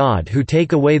 "Lamb of God who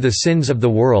take away the sins of the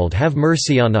world, have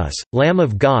mercy on us, Lamb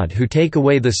of God who take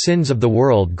away the sins of the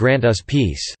world, grant us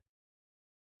peace,"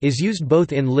 is used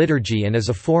both in liturgy and as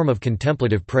a form of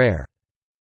contemplative prayer.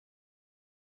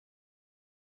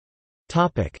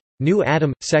 New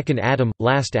Adam, Second Adam,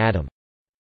 Last Adam.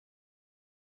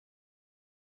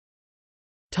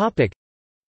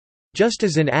 Just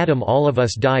as in Adam all of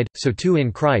us died, so too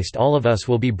in Christ all of us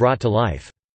will be brought to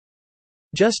life.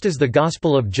 Just as the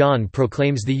Gospel of John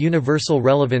proclaims the universal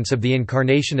relevance of the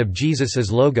incarnation of Jesus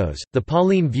as Logos, the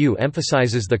Pauline view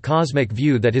emphasizes the cosmic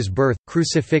view that his birth,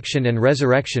 crucifixion and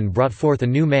resurrection brought forth a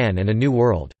new man and a new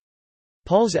world.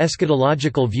 Paul's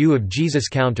eschatological view of Jesus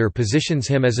counter-positions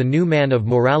him as a new man of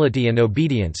morality and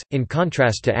obedience, in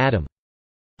contrast to Adam.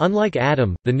 Unlike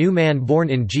Adam, the new man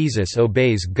born in Jesus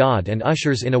obeys God and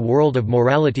ushers in a world of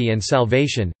morality and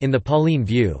salvation. In the Pauline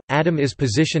view, Adam is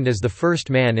positioned as the first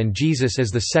man and Jesus as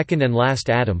the second and last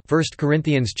Adam. 1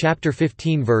 Corinthians chapter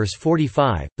 15 verse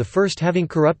 45. The first, having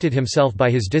corrupted himself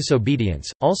by his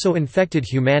disobedience, also infected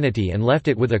humanity and left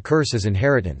it with a curse as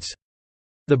inheritance.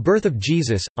 The birth of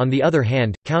Jesus, on the other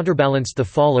hand, counterbalanced the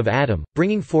fall of Adam,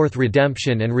 bringing forth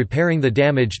redemption and repairing the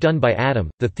damage done by Adam.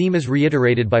 The theme is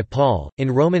reiterated by Paul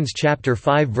in Romans chapter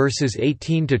 5 verses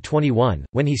 18-21,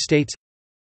 when he states,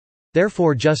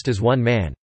 "Therefore just as one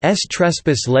man's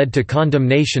trespass led to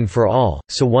condemnation for all,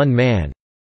 so one man's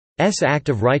act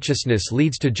of righteousness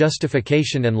leads to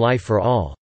justification and life for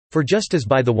all. For just as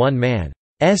by the one man's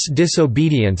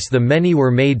disobedience the many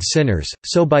were made sinners,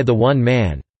 so by the one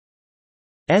man's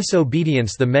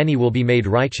obedience the many will be made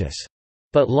righteous.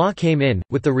 But law came in,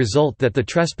 with the result that the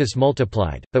trespass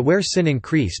multiplied, but where sin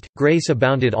increased, grace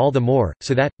abounded all the more,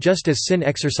 so that, just as sin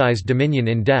exercised dominion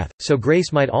in death, so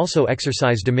grace might also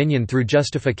exercise dominion through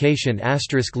justification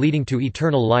 * leading to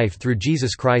eternal life through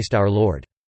Jesus Christ our Lord."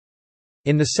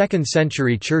 In the 2nd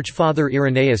century Church Father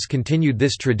Irenaeus continued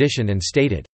this tradition and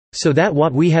stated, "So that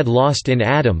what we had lost in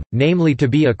Adam, namely to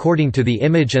be according to the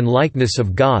image and likeness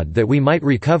of God, that we might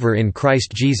recover in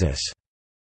Christ Jesus."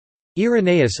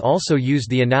 Irenaeus also used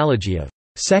the analogy of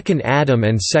second Adam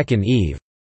and second Eve,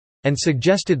 and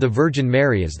suggested the Virgin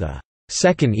Mary as the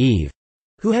second Eve,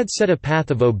 who had set a path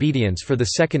of obedience for the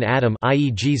second Adam, i.e.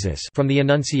 Jesus, from the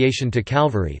Annunciation to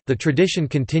Calvary. The tradition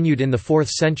continued in the 4th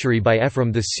century by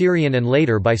Ephraim the Syrian and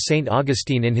later by St.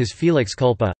 Augustine in his Felix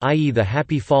Culpa, i.e. the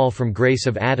happy fall from grace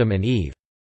of Adam and Eve.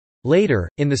 Later,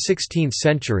 in the 16th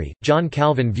century, John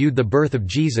Calvin viewed the birth of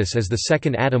Jesus as the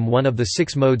second Adam, one of the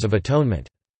 6 modes of atonement.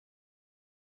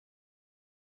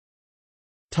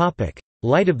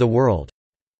 Light of the world.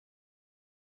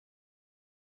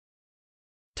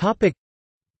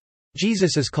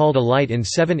 Jesus is called a light in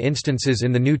 7 instances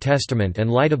in the New Testament and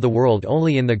light of the world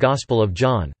only in the Gospel of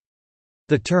John.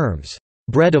 The terms,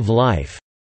 "bread of life"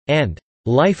 and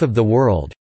 "life of the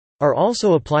world" are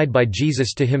also applied by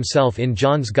Jesus to himself in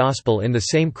John's Gospel in the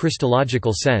same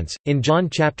Christological sense. In John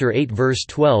chapter 8 verse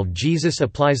 12, Jesus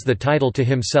applies the title to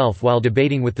himself while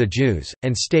debating with the Jews,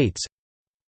 and states,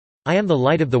 "I am the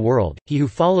light of the world, he who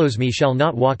follows me shall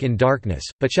not walk in darkness,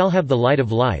 but shall have the light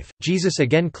of life." Jesus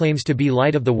again claims to be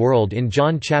light of the world in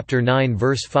John chapter 9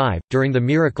 verse 5, during the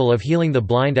miracle of healing the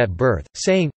blind at birth,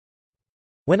 saying,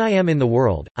 When I am in the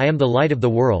world, I am the light of the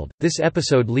world. This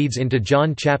episode leads into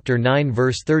John chapter 9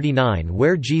 verse 39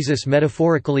 where Jesus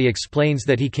metaphorically explains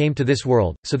that he came to this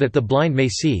world, so that the blind may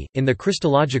see. In the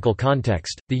Christological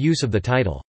context, the use of the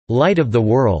title, Light of the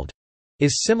World,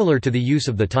 is similar to the use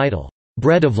of the title,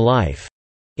 Bread of Life,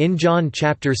 in John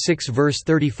chapter 6 verse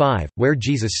 35, where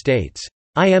Jesus states,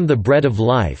 I am the bread of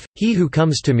life, he who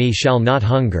comes to me shall not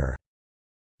hunger.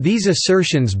 These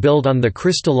assertions build on the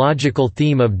Christological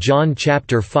theme of John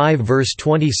chapter 5 verse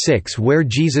 26 where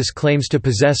Jesus claims to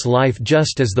possess life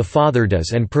just as the Father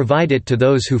does and provide it to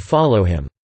those who follow him.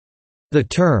 The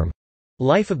term,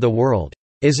 life of the world,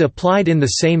 is applied in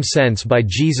the same sense by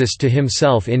Jesus to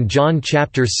himself in John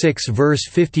chapter 6 verse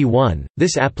 51.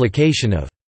 This application of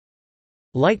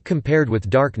light compared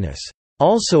with darkness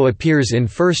also appears in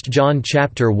 1 John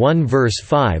chapter 1 verse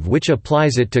 5 which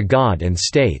applies it to God and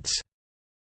states,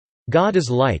 God is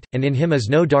light, and in him is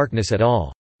no darkness at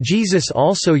all. Jesus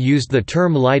also used the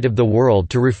term light of the world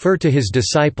to refer to his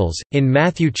disciples. In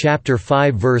Matthew chapter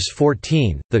 5 verse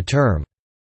 14, the term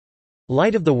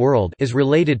light of the world is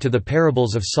related to the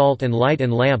parables of salt and light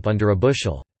and lamp under a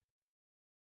bushel.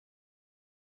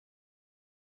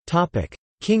 Topic: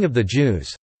 King of the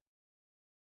Jews.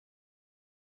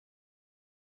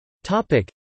 Topic: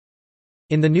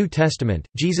 In the New Testament,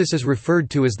 Jesus is referred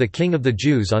to as the King of the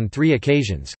Jews on 3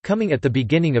 occasions, coming at the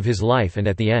beginning of his life and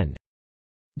at the end.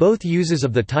 Both uses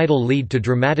of the title lead to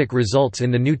dramatic results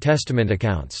in the New Testament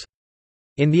accounts.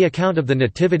 In the account of the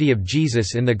Nativity of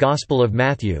Jesus in the Gospel of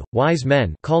Matthew, wise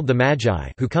men called the Magi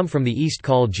who come from the east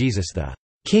call Jesus the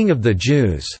King of the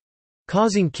Jews,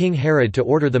 causing King Herod to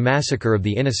order the massacre of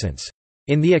the innocents.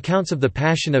 In the accounts of the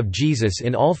Passion of Jesus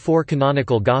in all 4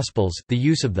 canonical Gospels, the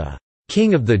use of the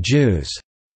King of the Jews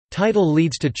title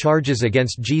leads to charges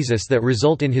against Jesus that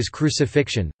result in his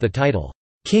crucifixion. The title,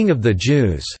 King of the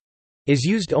Jews, is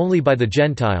used only by the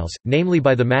Gentiles, namely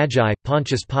by the Magi,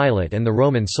 Pontius Pilate and the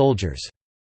Roman soldiers.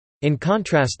 In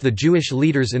contrast, the Jewish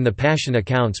leaders in the Passion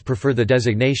accounts prefer the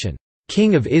designation,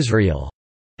 King of Israel,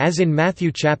 as in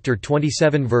Matthew chapter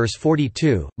 27 verse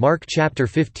 42, Mark chapter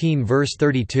 15 verse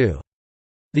 32.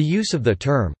 The use of the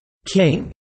term,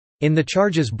 King, in the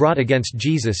charges brought against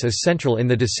Jesus is central in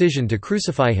the decision to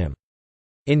crucify him.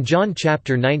 In John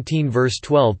chapter 19 verse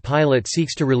 12 Pilate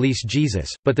seeks to release Jesus,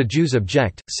 but the Jews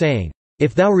object, saying,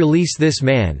 If thou release this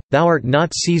man, thou art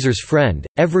not Caesar's friend,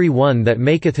 every one that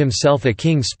maketh himself a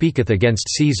king speaketh against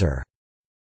Caesar.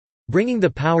 Bringing the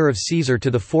power of Caesar to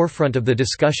the forefront of the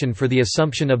discussion for the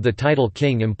assumption of the title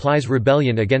king implies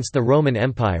rebellion against the Roman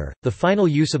Empire. The final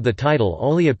use of the title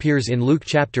only appears in Luke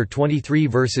chapter 23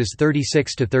 verses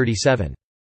 36 to 37.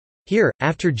 Here,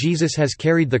 after Jesus has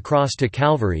carried the cross to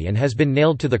Calvary and has been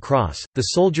nailed to the cross, the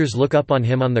soldiers look up on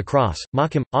him on the cross,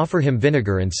 mock him, offer him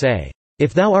vinegar and say,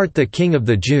 If thou art the King of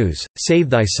the Jews, save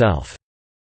thyself.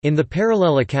 In the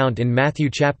parallel account in Matthew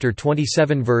chapter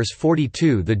 27 verse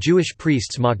 42 the Jewish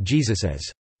priests mock Jesus as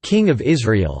King of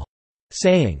Israel,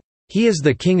 saying, He is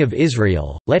the King of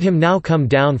Israel, let him now come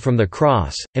down from the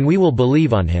cross, and we will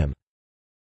believe on him.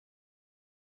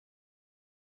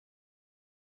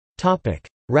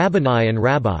 Rabboni and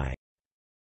Rabbi.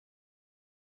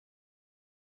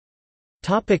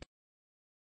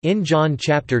 In John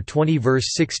chapter 20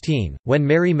 verse 16, when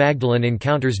Mary Magdalene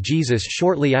encounters Jesus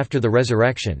shortly after the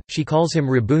resurrection, she calls him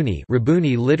Rabboni,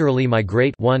 Rabboni literally my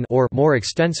great one, or more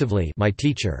extensively, my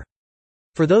teacher.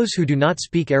 For those who do not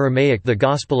speak Aramaic, the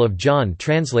Gospel of John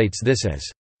translates this as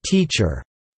teacher,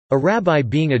 a rabbi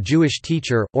being a Jewish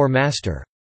teacher, or master.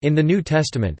 In the New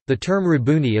Testament, the term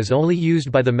Rabboni is only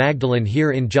used by the Magdalene here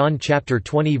in John chapter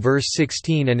 20 verse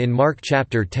 16 and in Mark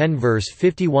chapter 10 verse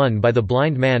 51 by the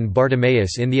blind man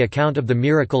Bartimaeus in the account of the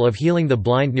miracle of healing the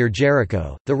blind near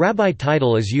Jericho. The rabbi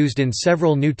title is used in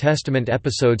several New Testament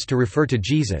episodes to refer to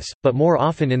Jesus, but more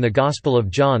often in the Gospel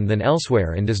of John than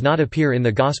elsewhere and does not appear in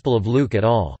the Gospel of Luke at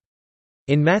all.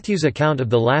 In Matthew's account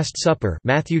of the Last Supper,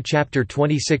 Matthew chapter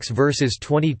 26 verses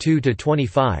 22 to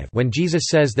 25, when Jesus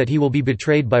says that he will be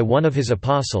betrayed by one of his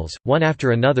apostles, one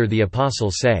after another the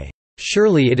apostles say,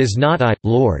 "Surely it is not I,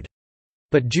 Lord."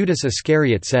 But Judas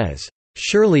Iscariot says,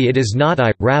 "Surely it is not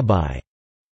I, Rabbi,"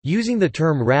 using the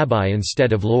term rabbi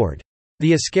instead of Lord.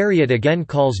 The Iscariot again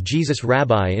calls Jesus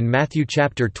Rabbi in Matthew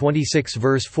chapter 26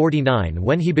 verse 49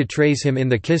 when he betrays him in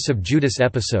the Kiss of Judas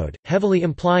episode, heavily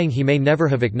implying he may never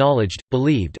have acknowledged,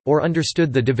 believed, or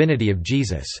understood the divinity of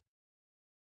Jesus.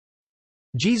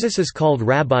 Jesus is called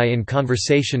Rabbi in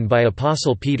conversation by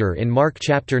Apostle Peter in Mark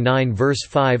chapter 9 verse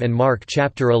 5 and Mark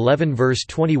chapter 11 verse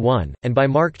 21, and by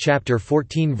Mark chapter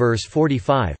 14 verse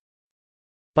 45.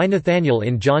 By Nathanael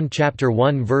in John chapter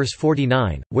 1 verse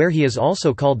 49, where he is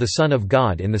also called the Son of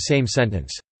God in the same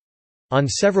sentence. On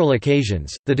several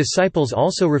occasions, the disciples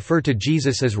also refer to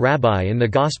Jesus as Rabbi in the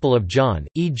Gospel of John,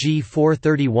 e.g.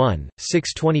 4:31,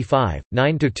 6:25,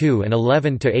 9:2 and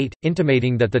 11:8,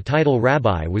 intimating that the title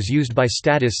Rabbi was used by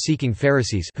status-seeking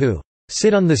Pharisees who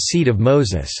sit on the seat of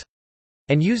Moses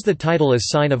and use the title as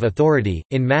sign of authority.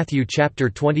 In Matthew chapter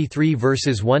 23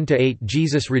 verses 1-8,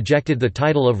 Jesus rejected the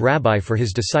title of Rabbi for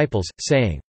his disciples,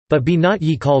 saying, "But be not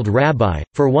ye called Rabbi,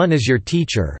 for one is your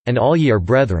teacher, and all ye are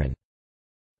brethren."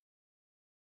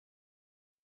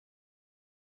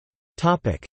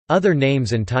 Other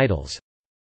names and titles.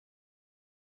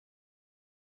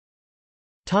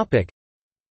 The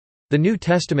New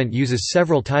Testament uses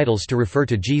several titles to refer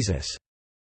to Jesus.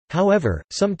 However,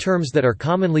 some terms that are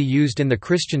commonly used in the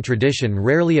Christian tradition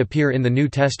rarely appear in the New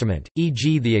Testament,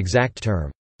 e.g. the exact term,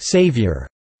 "Savior",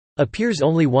 appears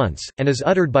only once, and is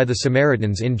uttered by the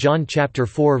Samaritans in John chapter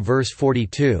 4 verse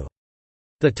 42.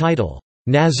 The title,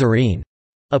 "Nazarene",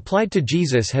 applied to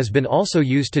Jesus has been also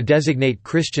used to designate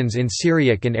Christians in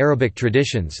Syriac and Arabic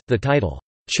traditions. The title,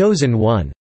 "Chosen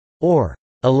One", or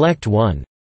 "Elect One",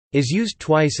 is used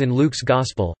twice in Luke's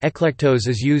Gospel. Eklektos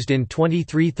is used in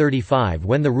 23:35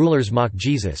 when the rulers mock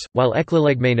Jesus, while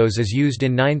eklelegmenos is used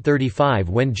in 9:35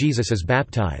 when Jesus is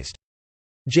baptized.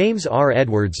 James R.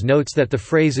 Edwards notes that the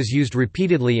phrase is used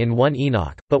repeatedly in 1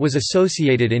 Enoch, but was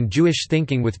associated in Jewish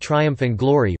thinking with triumph and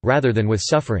glory, rather than with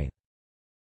suffering.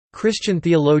 Christian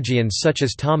theologians such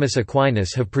as Thomas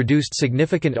Aquinas have produced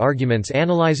significant arguments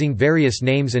analyzing various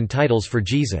names and titles for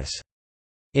Jesus.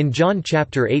 In John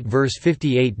chapter 8 verse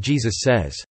 58 Jesus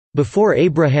says, "Before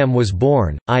Abraham was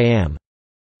born, I am."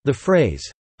 The phrase,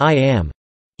 "I am,"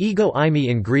 ego eimi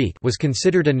in Greek, was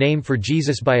considered a name for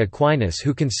Jesus by Aquinas,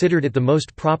 who considered it the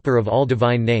most proper of all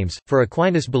divine names, for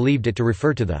Aquinas believed it to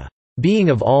refer to the being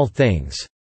of all things.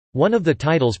 One of the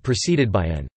titles preceded by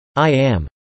an "I am"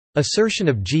 assertion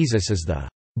of Jesus is the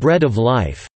 "bread of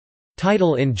life"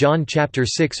 title in John chapter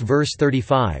 6 verse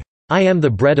 35. "I am the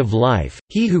bread of life,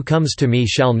 he who comes to me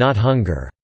shall not hunger."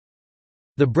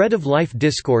 The bread of life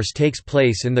discourse takes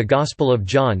place in the Gospel of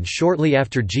John shortly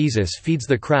after Jesus feeds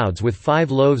the crowds with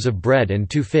 5 loaves of bread and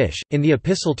 2 fish. In the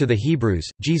Epistle to the Hebrews,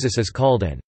 Jesus is called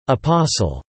an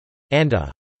apostle and a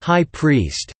high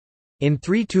priest. In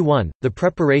 3:1, the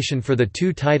preparation for the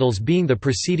 2 titles being the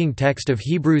preceding text of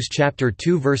Hebrews chapter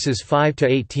 2 verses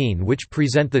 5-18, which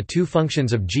present the 2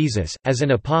 functions of Jesus. As an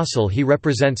apostle he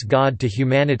represents God to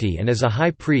humanity, and as a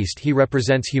high priest he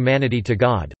represents humanity to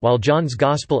God. While John's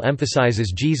Gospel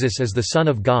emphasizes Jesus as the Son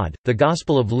of God, the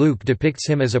Gospel of Luke depicts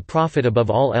him as a prophet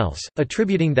above all else,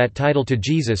 attributing that title to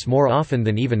Jesus more often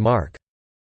than even Mark.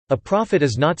 A prophet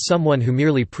is not someone who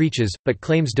merely preaches, but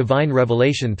claims divine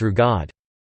revelation through God.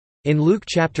 In Luke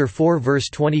chapter 4 verse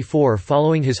 24,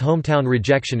 following his hometown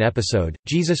rejection episode,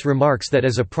 Jesus remarks that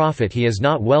as a prophet he is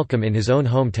not welcome in his own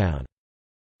hometown.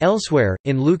 Elsewhere,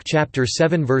 in Luke chapter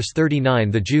 7 verse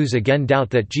 39, the Jews again doubt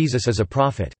that Jesus is a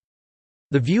prophet.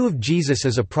 The view of Jesus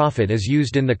as a prophet is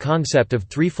used in the concept of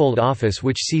threefold office,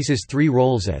 which sees his 3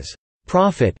 roles as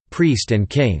prophet, priest and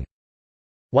king.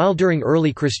 While during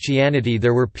early Christianity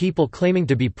there were people claiming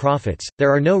to be prophets,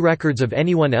 there are no records of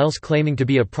anyone else claiming to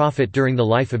be a prophet during the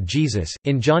life of Jesus.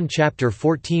 In John chapter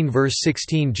 14 verse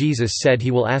 16, Jesus said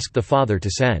he will ask the Father to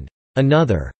send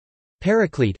another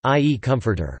paraclete, i.e.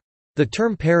 comforter. The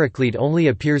term paraclete only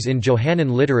appears in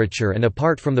Johannine literature, and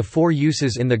apart from the 4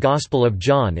 uses in the Gospel of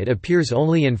John it appears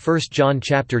only in 1 John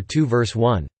chapter 2 verse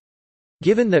 1.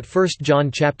 Given that 1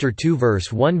 John chapter 2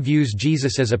 verse 1 views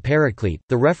Jesus as a paraclete,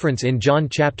 the reference in John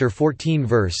chapter 14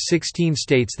 verse 16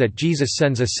 states that Jesus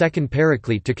sends a second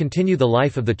paraclete to continue the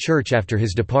life of the church after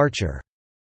his departure.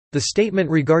 The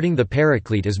statement regarding the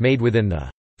paraclete is made within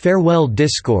the farewell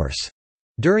discourse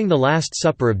during the Last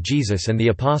Supper of Jesus and the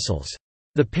apostles.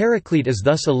 The Paraclete is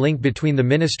thus a link between the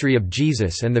ministry of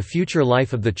Jesus and the future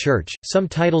life of the Church. Some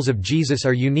titles of Jesus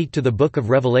are unique to the Book of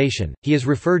Revelation. He is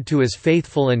referred to as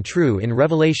faithful and true in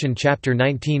Revelation chapter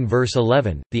 19 verse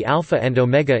 11, the Alpha and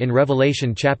Omega in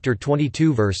Revelation chapter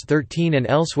 22 verse 13, and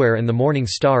elsewhere in the Morning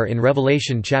Star in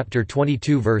Revelation chapter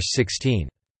 22 verse 16.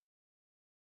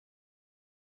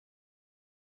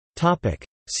 Topic: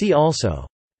 See also.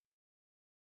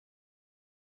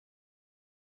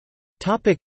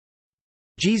 Topic: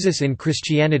 Jesus in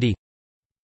Christianity,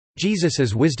 Jesus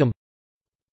as wisdom,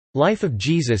 Life of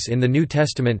Jesus in the New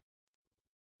Testament,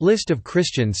 List of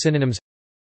Christian synonyms,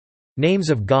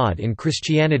 Names of God in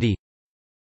Christianity,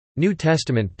 New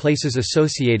Testament places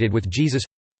associated with Jesus,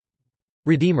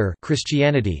 Redeemer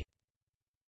Christianity.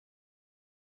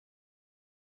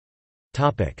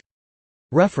 Topic.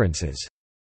 References.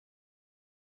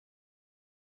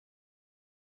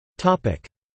 Topic.